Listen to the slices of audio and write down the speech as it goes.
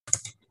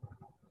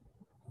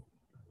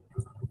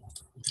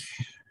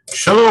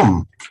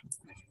Shalom,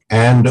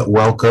 and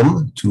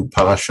welcome to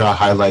Parasha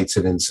Highlights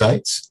and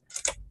Insights.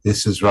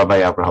 This is Rabbi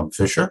Abraham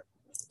Fisher,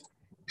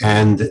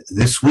 and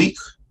this week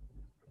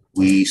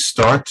we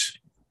start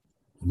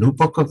a new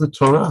book of the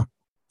Torah,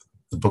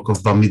 the book of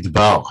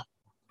Bamidbar.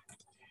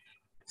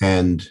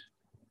 And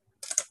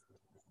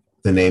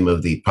the name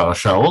of the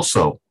parasha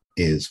also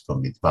is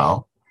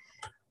Bamidbar.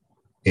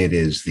 It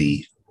is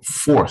the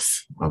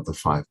fourth of the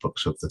 5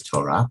 books of the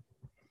Torah.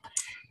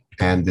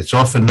 And it's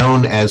often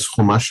known as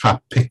Chumash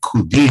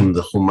HaPekudim,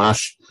 the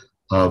Chumash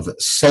of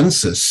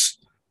census,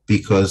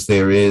 because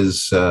there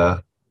is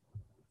a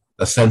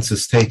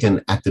census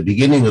taken at the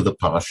beginning of the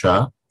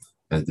parasha,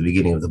 at the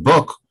beginning of the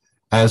book,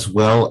 as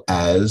well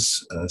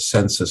as a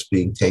census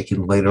being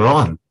taken later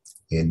on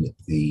in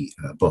the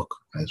book,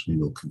 as we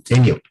will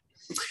continue.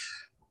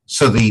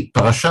 So the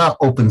parasha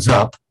opens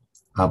up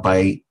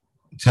by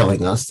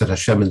telling us that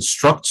Hashem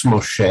instructs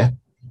Moshe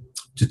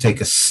to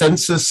take a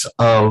census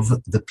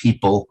of the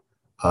people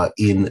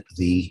in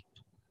the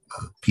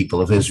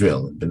people of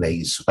Israel, in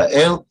Bnei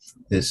Israel.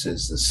 This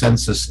is the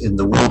census in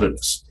the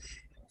wilderness.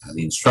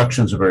 The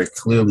instructions are very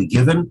clearly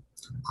given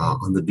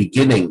on the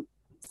beginning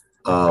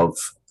of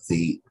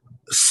the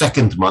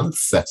second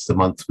month. That's the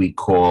month we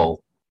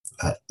call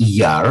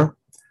Iyar,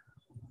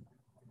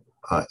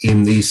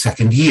 in the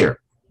second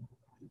year.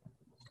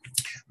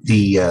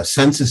 The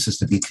census is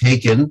to be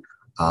taken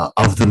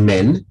of the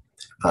men,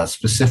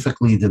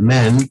 specifically the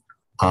men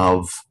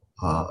of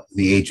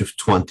the age of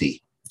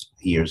 20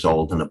 years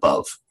old and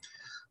above.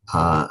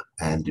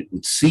 And it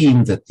would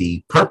seem that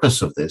the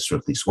purpose of this, or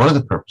at least one of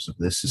the purposes of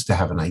this, is to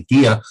have an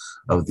idea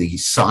of the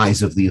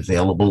size of the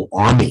available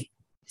army.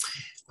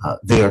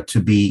 They are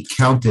to be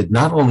counted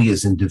not only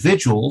as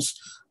individuals,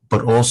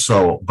 but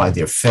also by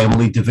their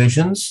family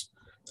divisions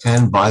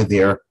and by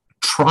their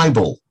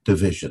tribal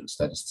divisions,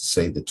 that is to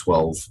say the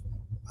 12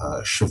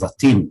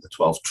 Shvatim, the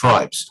 12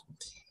 tribes.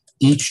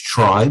 Each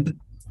tribe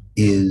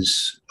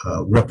is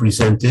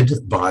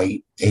represented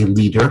by a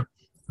leader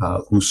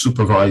who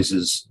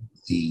supervises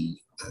the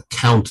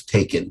count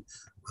taken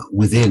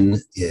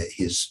within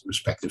his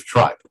respective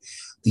tribe.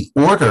 The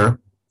order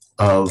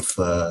of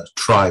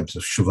tribes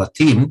of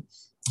Shvatim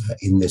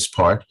in this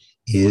part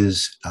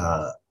is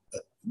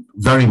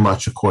very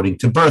much according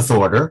to birth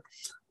order,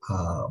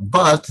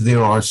 but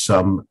there are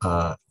some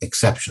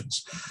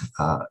exceptions.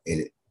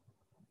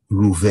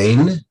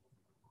 Ruvain,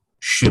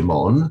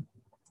 Shimon,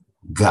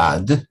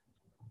 Gad.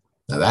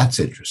 Now that's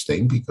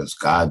interesting because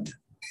Gad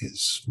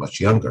is much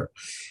younger.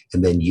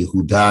 And then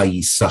Yehuda,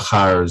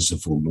 Yisachar,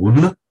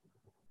 Zvulun,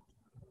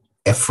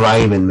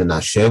 Ephraim and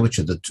Menashe, which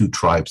are the 2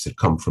 tribes that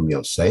come from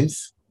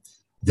Yosef.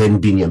 Then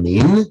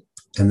Binyamin,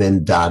 and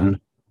then Dan,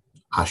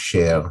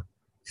 Asher,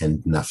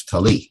 and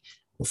Naphtali.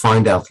 We'll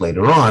find out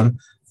later on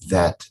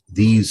that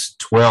these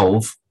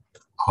 12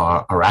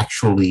 are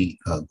actually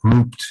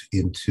grouped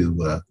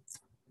into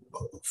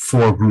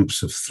 4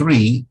 groups of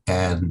 3,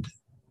 and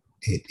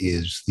it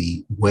is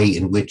the way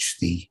in which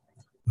the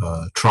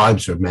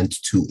tribes are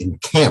meant to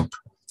encamp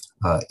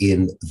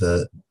in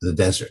the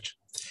desert.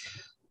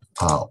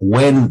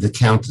 When the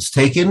count is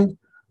taken,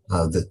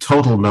 the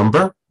total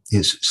number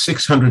is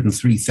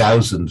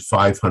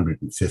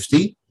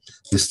 603,550.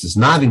 This does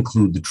not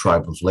include the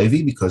tribe of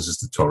Levi because, as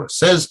the Torah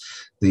says,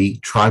 the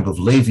tribe of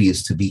Levi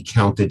is to be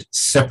counted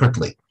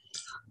separately.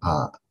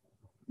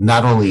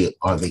 Not only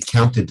are they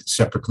counted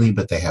separately,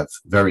 but they have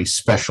very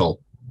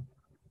special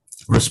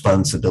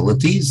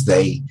responsibilities.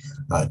 They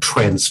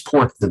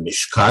transport the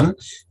Mishkan,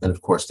 and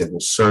of course they will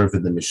serve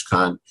in the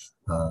Mishkan,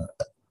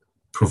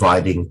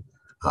 providing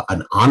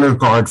an honor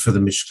guard for the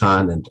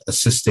Mishkan and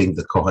assisting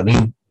the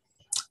Kohanim.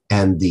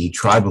 And the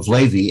tribe of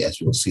Levi, as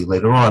we'll see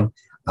later on,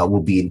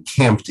 will be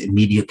encamped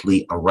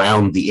immediately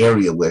around the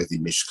area where the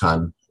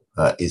Mishkan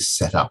is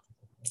set up.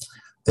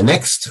 The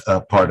next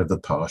part of the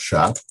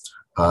parasha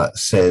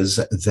says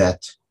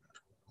that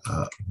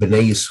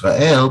Bnei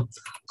Israel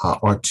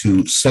are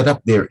to set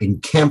up their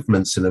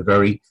encampments in a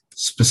very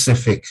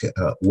specific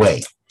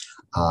way.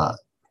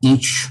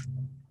 Each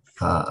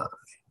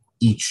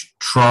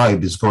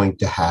tribe is going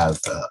to have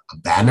a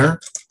banner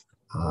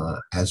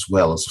as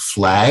well as a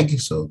flag.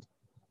 So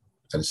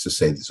that is to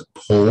say there's a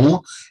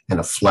pole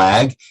and a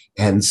flag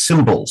and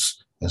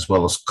symbols as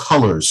well as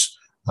colors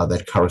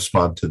that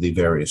correspond to the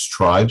various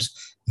tribes,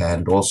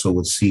 and also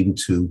would seem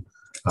to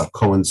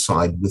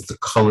coincide with the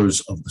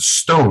colors of the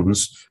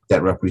stones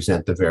that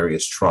represent the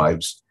various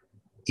tribes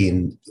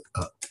in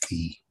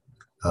the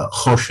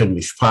Choshen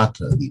Mishpat,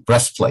 the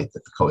breastplate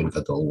that the Kohen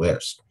Gadol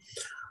wears.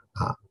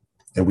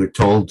 And we're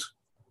told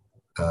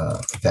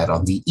that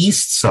on the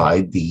east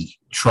side, the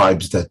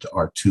tribes that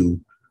are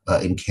to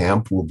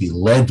encamp will be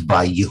led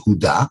by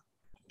Yehuda.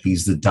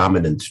 He's the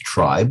dominant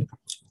tribe.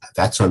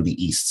 That's on the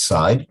east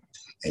side.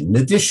 And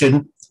in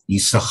addition,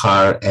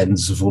 Yisachar and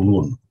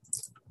Zvulun.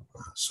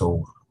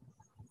 So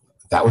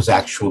that was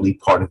actually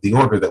part of the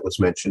order that was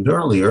mentioned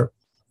earlier,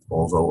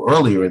 although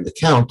earlier in the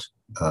count,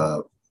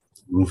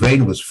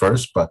 Ruvain was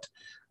first, but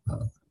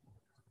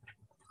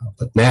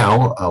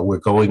now we're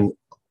going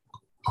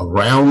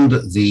around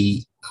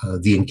the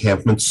the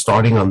encampment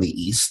starting on the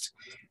east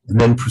and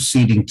then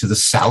proceeding to the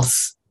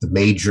south. The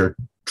major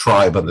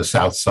tribe on the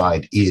south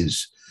side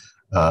is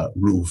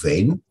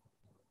Reuven,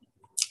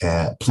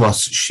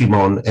 plus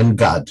Shimon and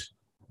Gad.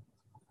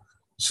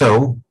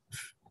 So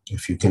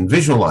if you can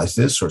visualize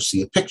this or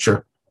see a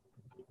picture,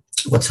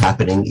 what's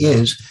happening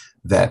is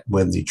that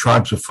when the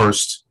tribes were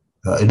first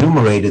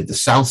enumerated, the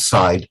south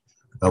side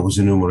was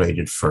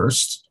enumerated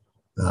first.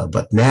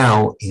 But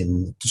now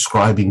in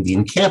describing the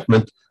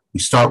encampment, we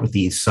start with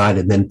the east side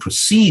and then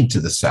proceed to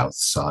the south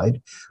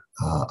side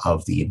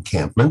of the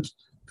encampment,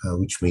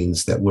 which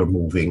means that we're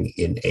moving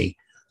in a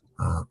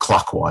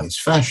clockwise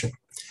fashion.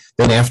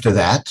 Then after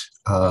that,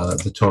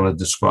 the Torah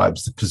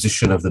describes the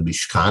position of the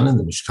Mishkan, and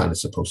the Mishkan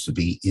is supposed to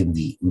be in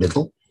the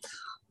middle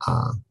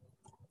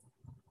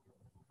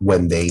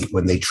when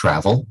they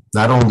travel,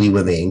 not only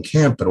when they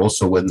encamp, but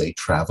also when they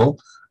travel.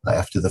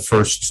 After the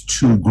first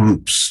two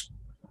groups,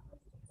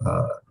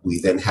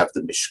 we then have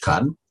the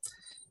Mishkan,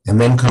 and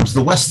then comes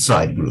the west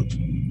side group,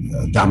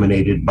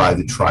 dominated by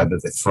the tribe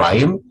of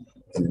Ephraim,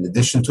 and in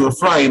addition to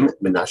Ephraim,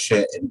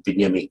 Menashe and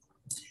Binyamin.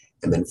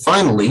 And then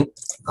finally,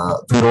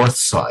 the north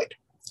side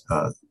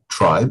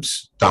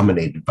tribes,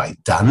 dominated by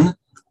Dan,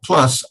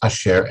 plus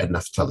Asher and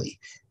Naphtali.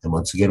 And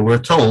once again, we're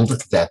told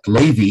that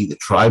Levi, the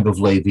tribe of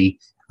Levi,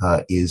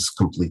 is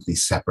completely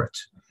separate.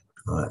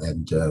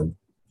 And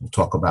we'll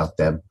talk about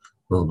them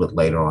a little bit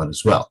later on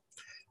as well.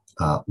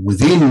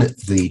 Within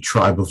the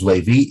tribe of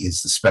Levi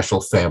is the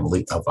special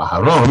family of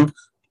Aharon.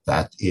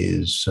 That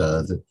is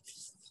the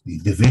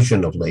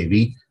division of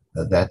Levi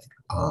that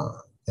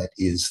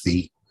is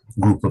the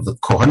group of the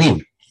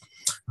Kohanim.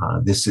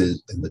 This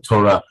is, and the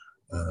Torah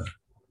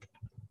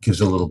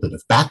gives a little bit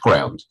of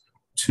background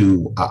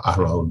to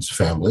Aharon's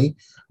family,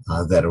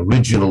 that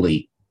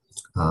originally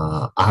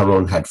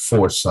Aharon had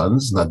four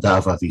sons,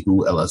 Nadav,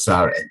 Avihu,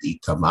 Elazar, and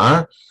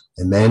Itamar.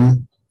 And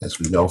then, as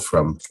we know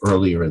from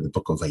earlier in the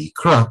book of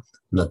Vayikra,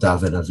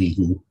 Nadav and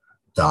Avihu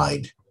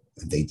died,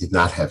 and they did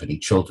not have any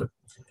children.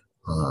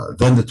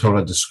 Then the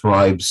Torah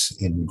describes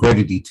in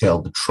greater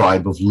detail the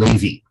tribe of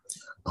Levi,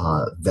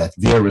 that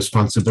their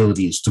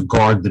responsibility is to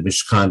guard the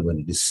Mishkan when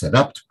it is set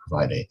up, to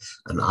provide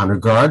an honor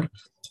guard.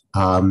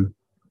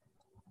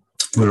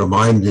 We're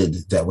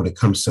reminded that when it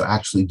comes to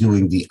actually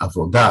doing the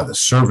avodah, the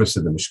service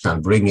in the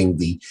Mishkan, bringing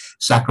the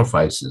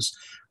sacrifices,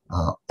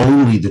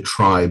 only the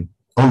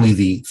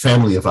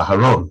family of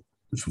Aharon,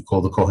 which we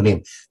call the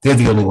Kohanim, they're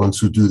the only ones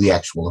who do the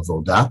actual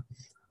avodah.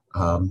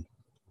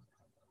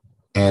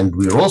 And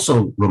we're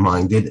also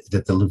reminded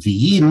that the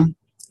Leviim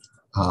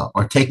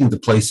are taking the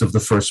place of the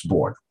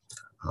firstborn.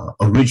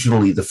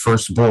 Originally, the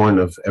firstborn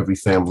of every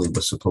family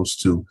was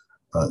supposed to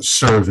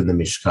serve in the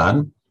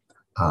Mishkan.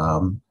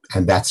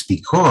 And that's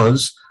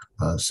because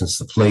since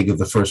the plague of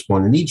the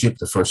firstborn in Egypt,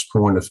 the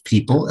firstborn of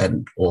people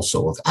and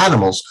also of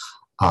animals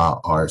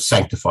are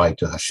sanctified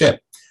to Hashem.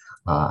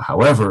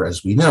 However,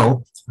 as we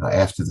know,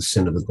 after the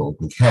sin of the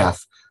golden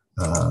calf,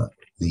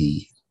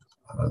 the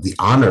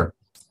honor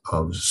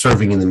of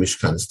serving in the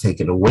Mishkan is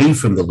taken away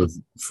from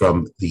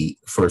the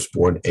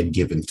firstborn and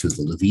given to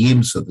the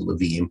Leviim. So the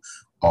Leviim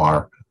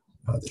are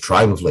the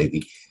tribe of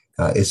Levi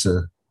is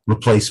a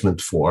replacement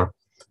for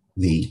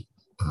the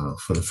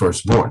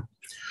firstborn.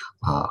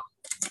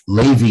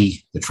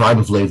 Levi, the tribe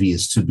of Levi,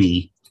 is to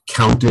be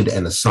counted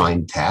and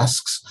assigned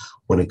tasks.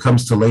 When it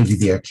comes to Levi,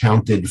 they are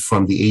counted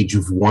from the age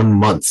of 1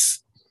 month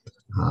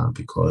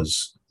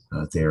because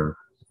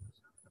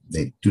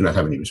they do not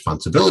have any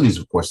responsibilities,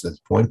 of course, at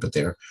that point, but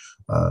they're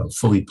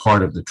fully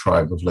part of the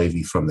tribe of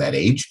Levi from that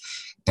age.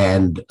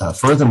 And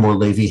furthermore,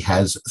 Levi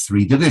has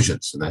 3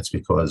 divisions, and that's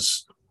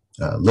because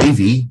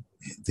Levi,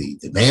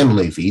 the man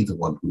Levi, the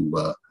one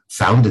who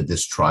founded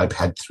this tribe,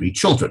 had 3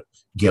 children,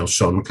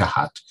 Gershon,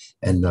 Kahat,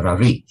 and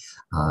Merari.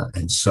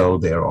 And so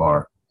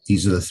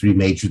these are the 3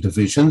 major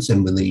divisions,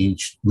 and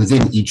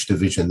within each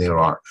division there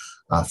are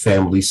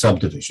family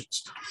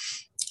subdivisions.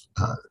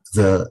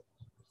 The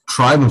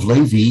tribe of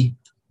Levi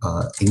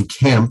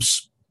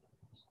encamps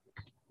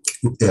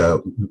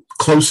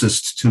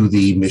closest to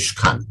the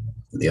Mishkan,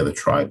 and the other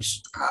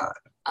tribes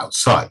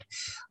outside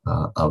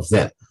of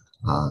them.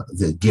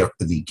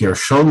 The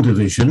Gershon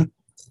division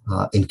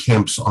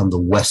encamps on the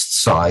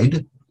west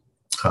side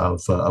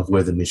of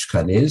where the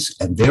Mishkan is,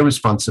 and their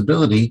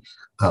responsibility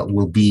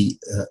will be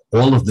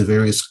all of the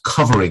various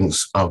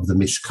coverings of the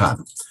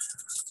Mishkan,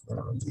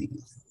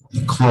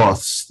 the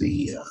cloths,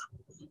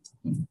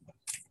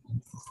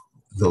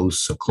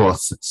 those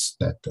cloths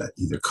that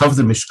either cover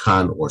the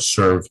Mishkan or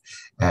serve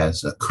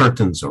as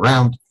curtains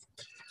around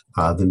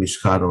the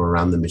Mishkan or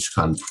around the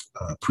Mishkan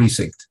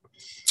precinct.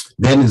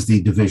 Then is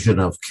the division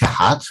of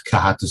Kahat.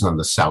 Kahat is on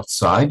the south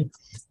side,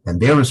 and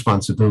their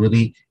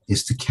responsibility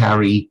is to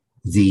carry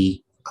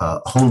the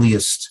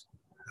holiest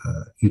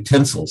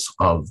utensils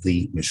of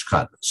the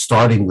Mishkan,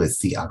 starting with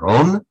the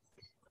Aron,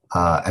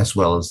 as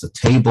well as the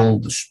table,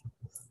 the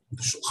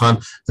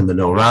Shulchan, the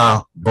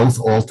menorah, both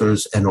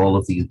altars, and all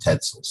of the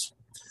utensils.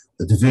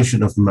 The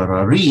division of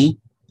Merari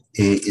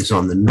is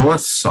on the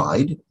north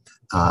side,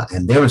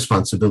 and their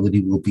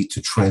responsibility will be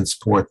to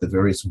transport the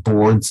various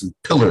boards and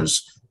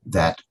pillars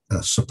that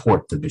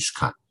support the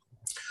Mishkan.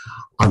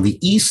 On the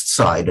east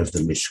side of the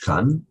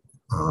Mishkan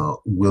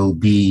will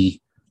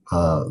be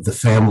the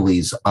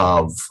families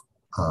of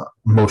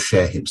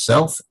Moshe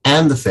himself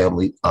and the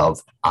family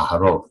of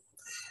Aharon.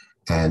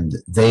 And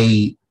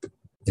they,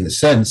 in a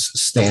sense,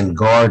 stand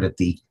guard at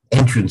the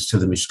entrance to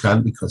the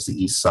Mishkan because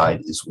the east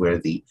side is where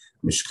the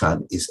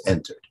Mishkan is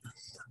entered.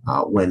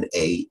 When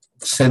a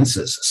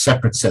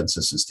separate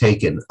census is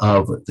taken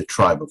of the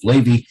tribe of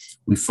Levi,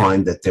 we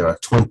find that there are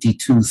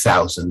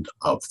 22,000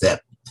 of them.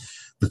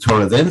 The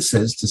Torah then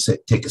says to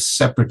take a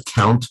separate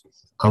count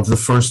of the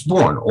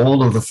firstborn,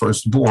 all of the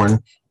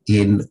firstborn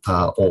in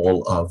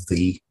all of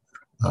the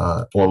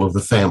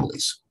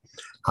families.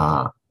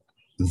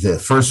 The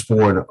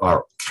firstborn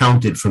are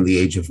counted from the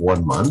age of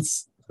 1 month,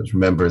 because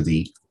remember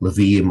the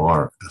Leviim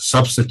are a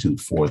substitute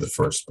for the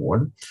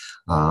firstborn,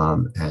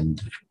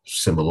 and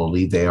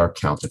similarly they are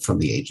counted from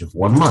the age of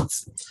 1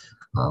 month.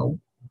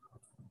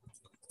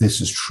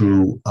 This is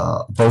true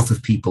both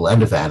of people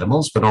and of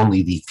animals, but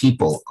only the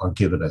people are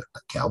given a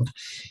count.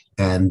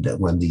 And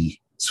when the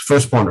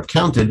firstborn are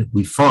counted,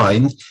 we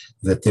find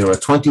that there are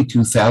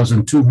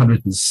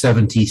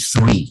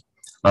 22,273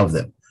 of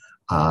them.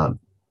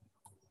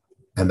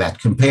 And that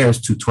compares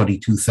to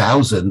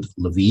 22,000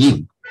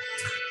 Leviim.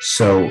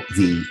 So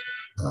the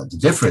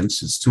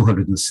difference is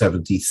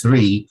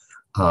 273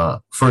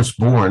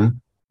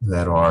 firstborn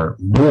that are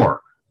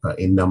more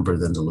in number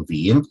than the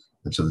Leviim.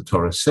 And so the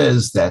Torah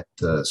says that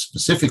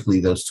specifically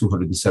those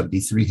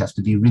 273 have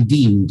to be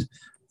redeemed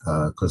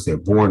because they're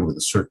born with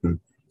a certain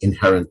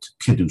inherent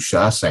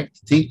kedusha,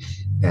 sanctity,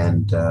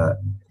 and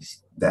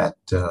that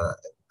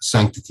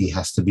sanctity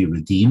has to be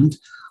redeemed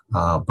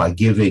by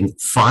giving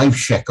 5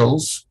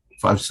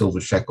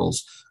 silver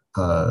shekels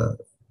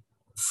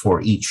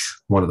for each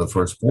one of the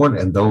firstborn,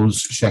 and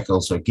those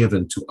shekels are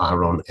given to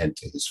Aaron and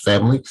to his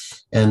family.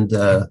 And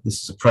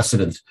this is a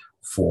precedent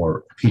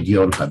for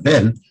Pidyon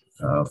Haben,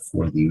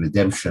 for the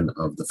redemption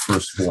of the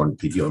firstborn,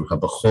 Pidyon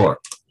HaBachor,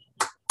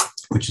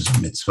 which is a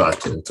mitzvah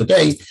till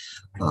today,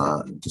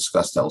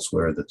 discussed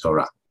elsewhere in the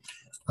Torah.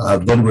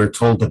 Then we're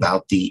told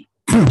about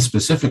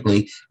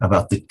specifically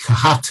about the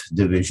Kahat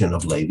division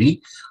of Levi.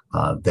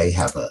 They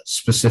have a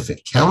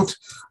specific count.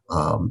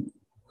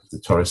 The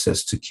Torah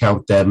says to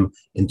count them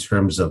in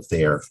terms of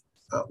their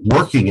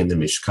working in the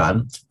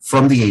Mishkan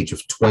from the age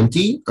of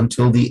 20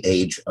 until the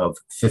age of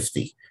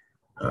 50.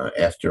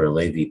 After a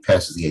Levi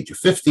passes the age of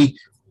 50,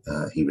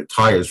 he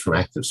retires from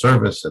active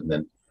service and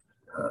then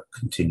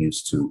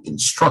continues to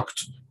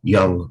instruct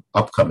young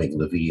upcoming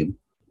Leviim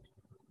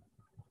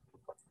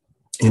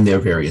in their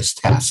various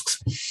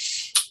tasks.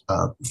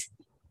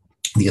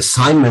 The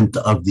assignment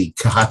of the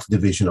Kahat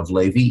division of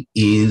Levi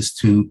is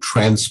to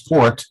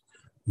transport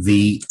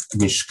the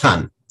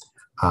Mishkan,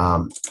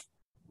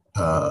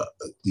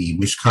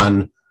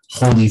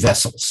 holy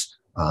vessels,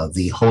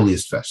 the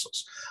holiest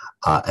vessels.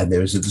 And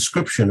there's a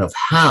description of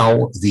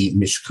how the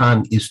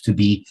Mishkan is to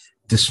be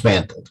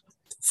dismantled.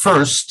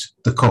 First,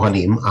 the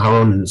Kohanim,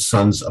 Aaron and his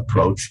sons,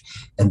 approach,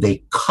 and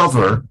they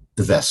cover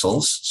the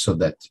vessels so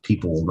that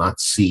people will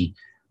not see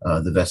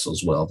the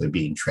vessels while they're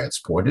being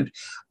transported.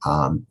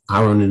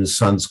 Aaron and his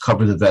sons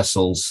cover the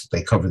vessels.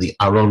 They cover the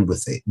Aron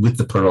with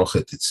the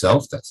parochet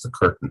itself. That's the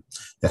curtain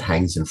that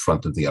hangs in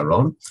front of the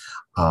Aron.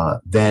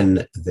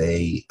 Then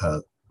they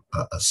a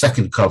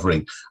second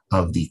covering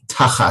of the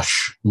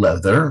tachash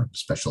leather,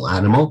 special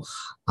animal,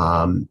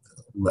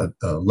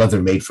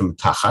 leather made from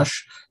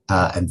tachash,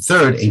 and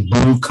third, a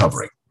blue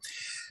covering.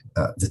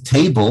 The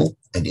table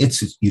and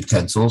its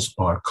utensils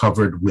are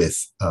covered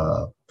with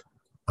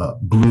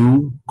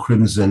blue,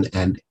 crimson,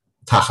 and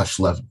tachash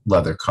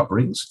leather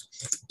coverings.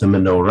 The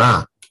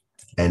menorah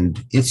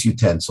and its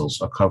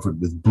utensils are covered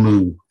with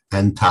blue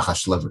and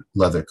tachash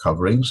leather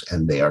coverings,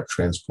 and they are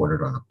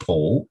transported on a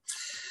pole.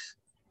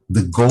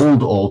 The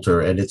gold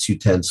altar and its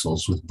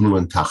utensils with blue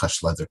and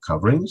tachash leather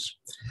coverings.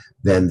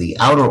 Then the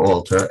outer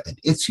altar and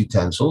its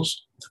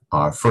utensils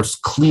are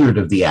first cleared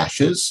of the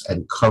ashes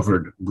and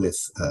covered with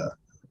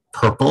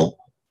purple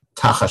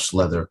tachash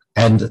leather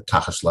and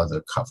tachash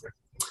leather covering.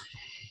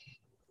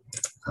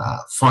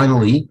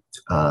 Finally,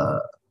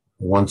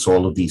 once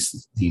all of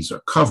these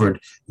are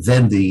covered,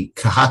 then the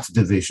Kahat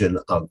division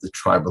of the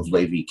tribe of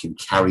Levi can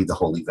carry the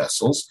holy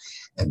vessels,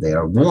 and they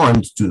are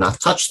warned, do not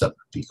touch them,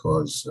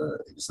 because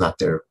it is not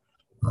their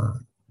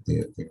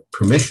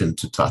permission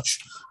to touch.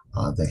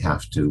 They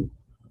have to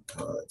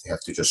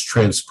just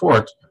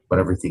transport, but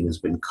everything has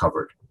been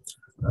covered.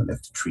 They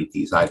have to treat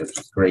these items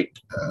with great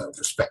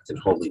respect and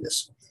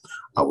holiness.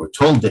 We're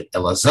told that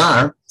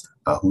Elazar,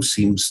 who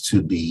seems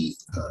to be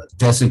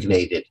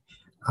designated,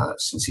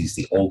 since he's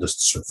the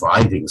oldest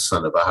surviving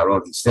son of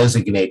Aharon, he's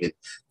designated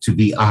to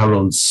be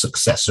Aharon's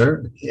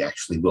successor. He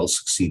actually will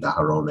succeed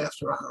Aharon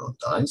after Aharon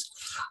dies.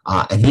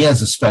 And he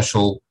has a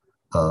special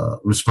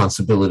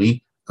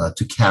responsibility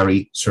to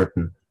carry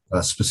certain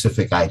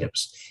specific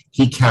items.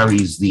 He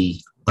carries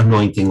the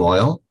anointing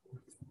oil,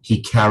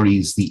 he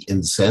carries the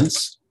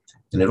incense,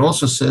 and it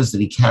also says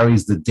that he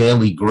carries the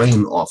daily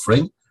grain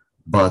offering,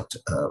 but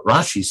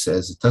Rashi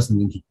says it doesn't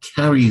mean he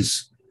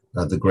carries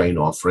the grain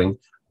offering,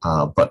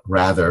 but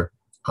rather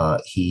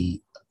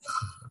he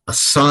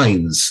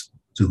assigns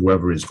to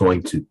whoever is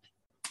going to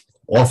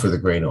offer the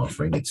grain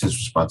offering. It's his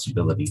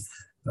responsibility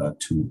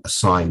to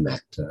assign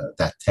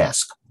that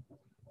task.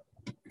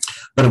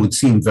 But it would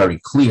seem very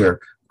clear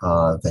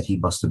that he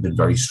must have been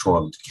very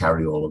strong to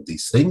carry all of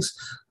these things.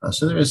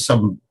 So there is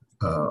somewhat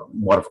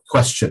of a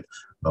question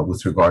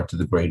with regard to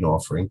the grain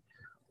offering,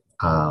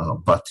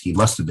 but he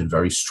must have been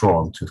very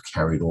strong to have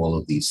carried all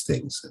of these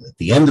things. And at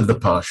the end of the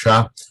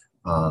parasha,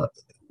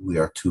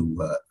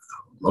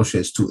 Moshe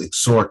is to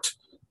exhort,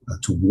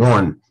 to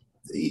warn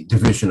the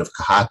division of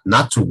Kahat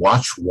not to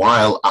watch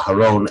while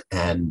Aharon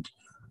and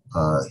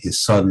his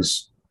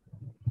sons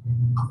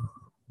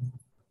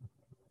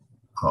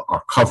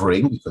are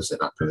covering, because they're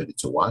not permitted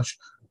to wash,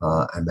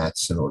 and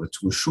that's in order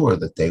to assure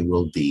that they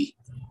will be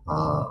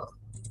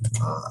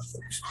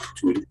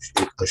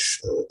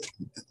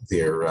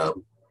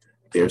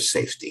their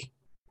safety.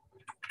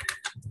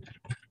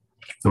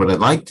 So what I'd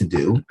like to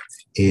do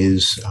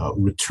is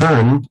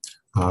return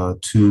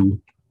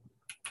to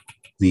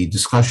the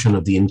discussion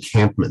of the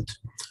encampment.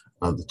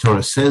 The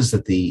Torah says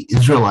that the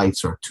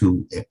Israelites are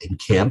to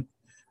encamp,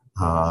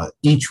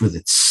 each with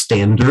its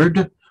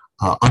standard,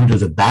 under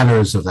the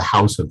banners of the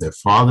house of their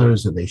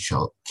fathers, and they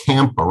shall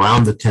camp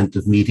around the tent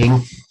of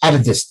meeting at a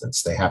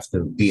distance. They have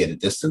to be at a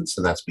distance,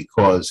 and that's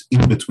because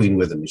in between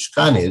where the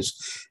Mishkan is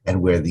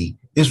and where the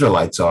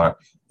Israelites are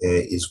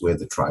is where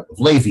the tribe of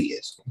Levi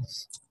is.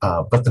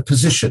 But the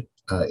position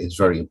is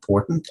very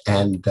important,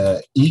 and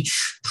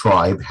each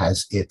tribe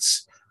has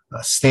its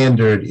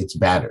standard, its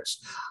banners.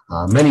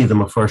 Many of the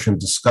Mefarshim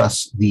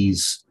discuss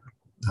these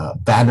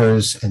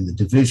banners and the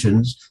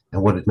divisions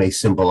and what it may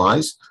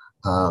symbolize.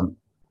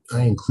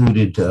 I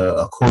included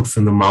a quote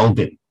from the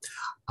Malbim.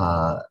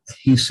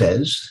 He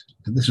says,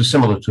 and this is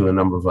similar to a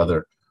number of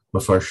other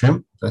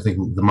Mefarshim. I think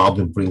the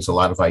Malbim brings a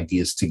lot of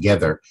ideas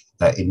together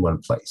in one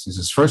place. He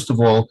says, first of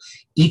all,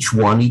 each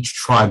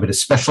tribe had a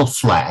special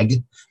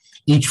flag.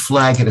 Each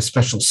flag had a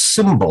special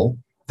symbol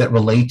that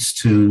relates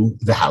to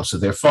the house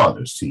of their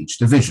fathers, to each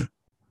division.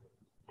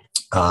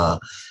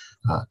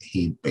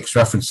 He makes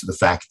reference to the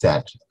fact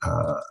that,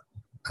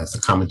 as the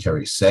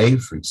commentaries say,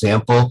 for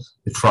example,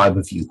 the tribe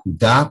of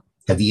Yehudah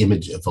had the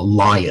image of a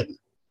lion.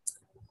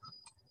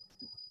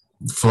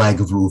 The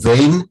flag of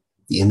Reuven,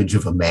 the image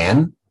of a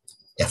man.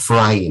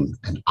 Ephraim,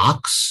 an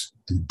ox,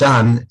 and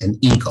Dan, an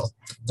eagle.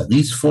 Now,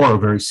 these four are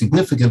very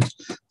significant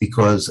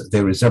because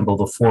they resemble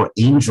the four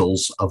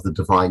angels of the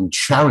divine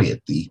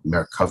chariot, the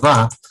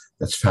Merkavah,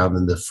 that's found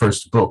in the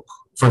first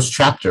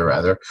chapter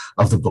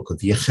of the book of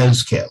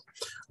Yechezkel.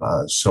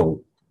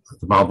 So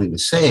the Malbim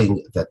is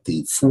saying that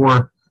the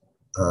four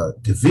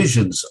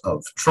divisions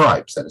of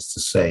tribes, that is to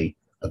say,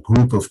 a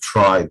group of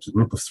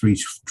three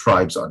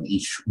tribes on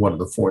each one of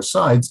the four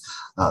sides,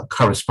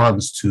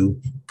 corresponds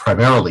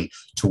primarily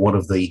to one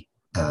of the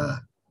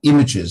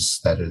images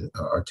that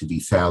are to be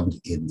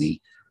found in the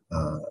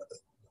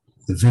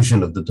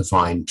vision of the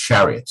divine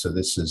chariot. So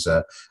this is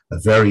a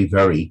very,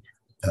 very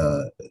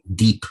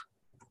deep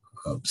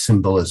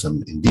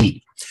symbolism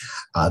indeed.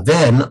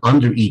 Then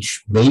under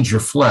each major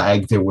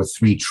flag, there were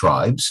three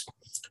tribes,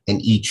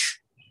 and each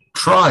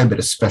tribe had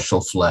a special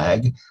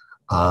flag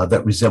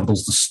that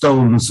resembles the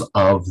stones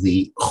of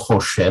the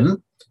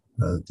Choshen,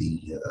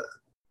 the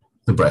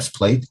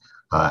breastplate,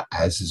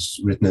 as is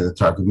written in the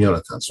Targum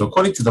Yonatan. So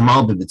according to the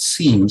Malbim, it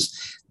seems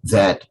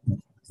that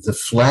the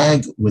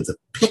flag with a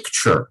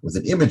picture, with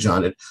an image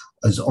on it,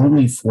 is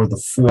only for the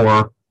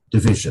four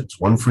divisions,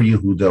 one for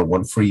Yehuda,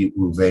 one for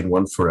Reuven,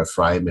 one for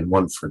Ephraim, and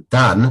one for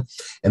Dan.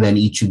 And then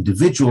each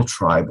individual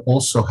tribe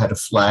also had a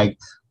flag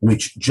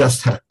which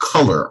just had a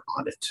color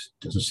on it.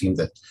 It doesn't seem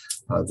that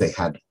they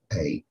had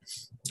a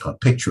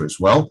picture as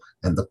well.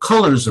 And the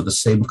colors are the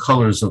same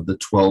colors of the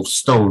 12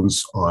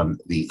 stones on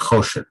the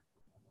Choshen.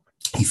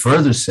 He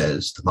further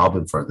says, the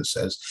Malbim further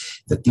says,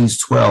 that these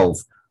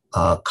 12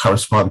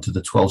 correspond to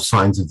the 12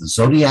 signs of the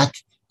zodiac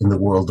in the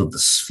world of the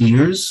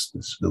spheres,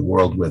 this is the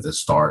world where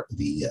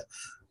the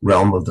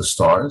realm of the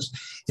stars.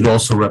 It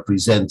also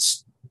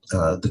represents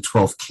the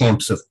 12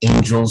 camps of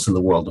angels in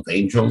the world of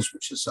angels,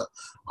 which is a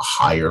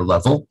higher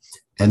level,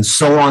 and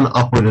so on,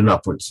 upward and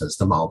upward, says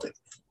the Malbim.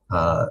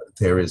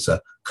 There is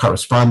a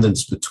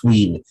correspondence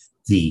between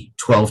the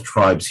 12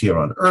 tribes here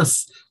on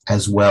earth,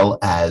 as well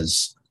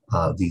as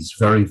these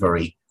very,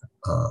 very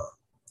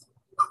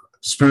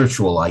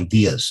spiritual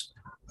ideas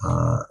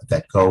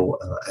that go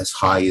as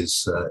high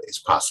as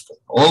possible.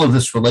 All of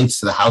this relates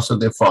to the house of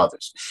their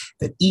fathers,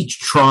 that each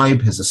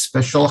tribe has a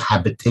special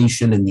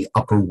habitation in the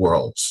upper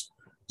worlds,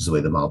 is the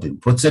way the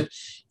Malbim puts it.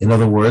 In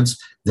other words,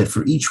 that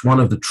for each one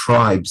of the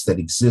tribes that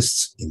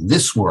exists in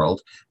this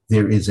world,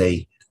 there is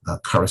a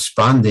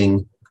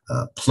corresponding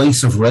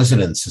place of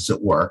residence, as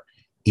it were,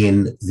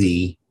 in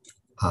the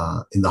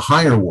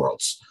higher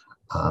worlds.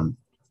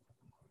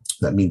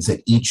 That means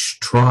that each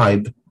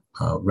tribe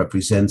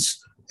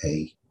represents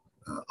a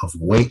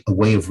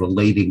way of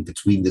relating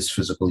between this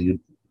physical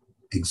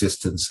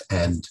existence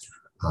and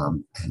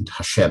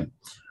Hashem.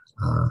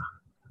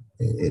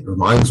 It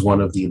reminds one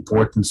of the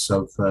importance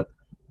of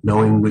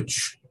knowing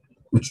which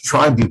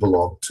tribe you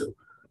belong to,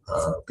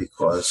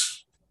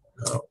 because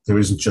there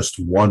isn't just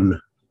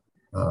one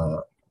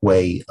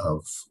way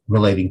of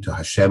relating to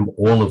Hashem.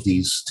 All of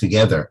these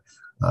together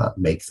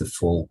make the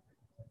full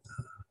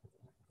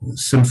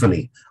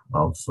symphony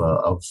of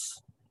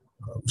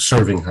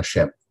serving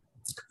Hashem.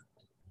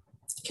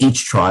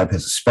 Each tribe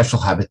has a special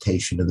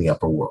habitation in the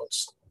upper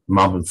worlds.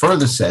 Malbim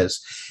further says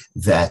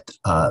that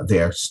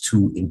they're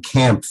to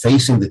encamp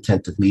facing the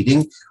tent of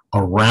meeting,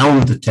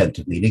 around the tent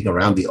of meeting,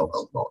 around the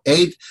Ohel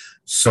Moed,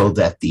 so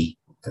that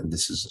and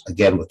this is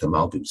again what the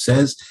Malbim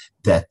says,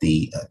 that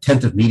the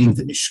tent of meeting,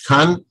 the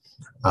Mishkan,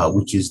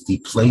 which is the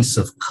place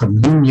of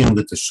communion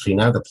with the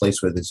Shekhinah, the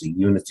place where there's a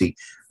unity,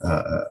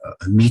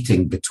 a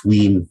meeting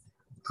between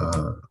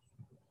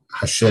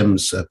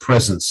Hashem's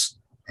presence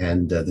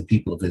and the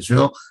people of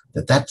Israel,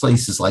 that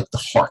place is like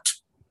the heart.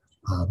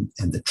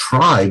 And the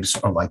tribes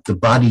are like the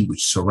body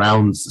which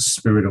surrounds the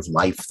spirit of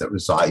life that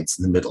resides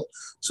in the middle.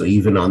 So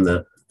even on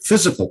the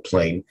physical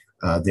plane,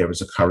 there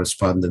is a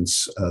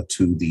correspondence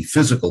to the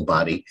physical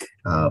body,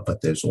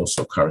 but there's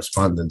also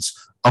correspondence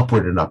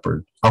upward and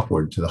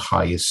upward to the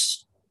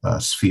highest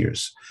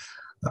spheres.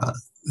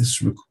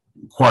 This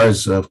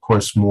requires, of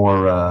course,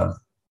 more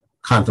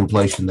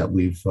contemplation than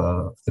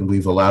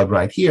we've allowed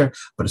right here,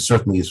 but it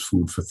certainly is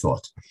food for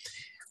thought.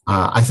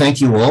 I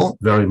thank you all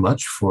very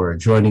much for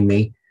joining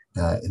me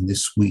in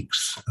this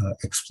week's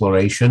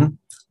exploration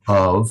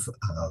of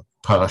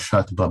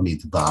Parashat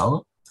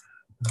Bamidbar,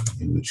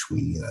 in which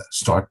we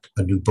start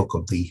a new book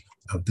of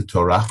the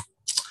Torah.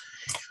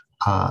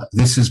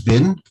 This has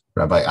been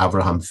Rabbi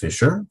Avraham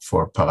Fisher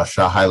for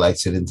Parasha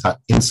Highlights and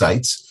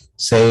Insights,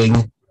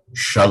 saying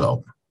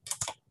Shalom.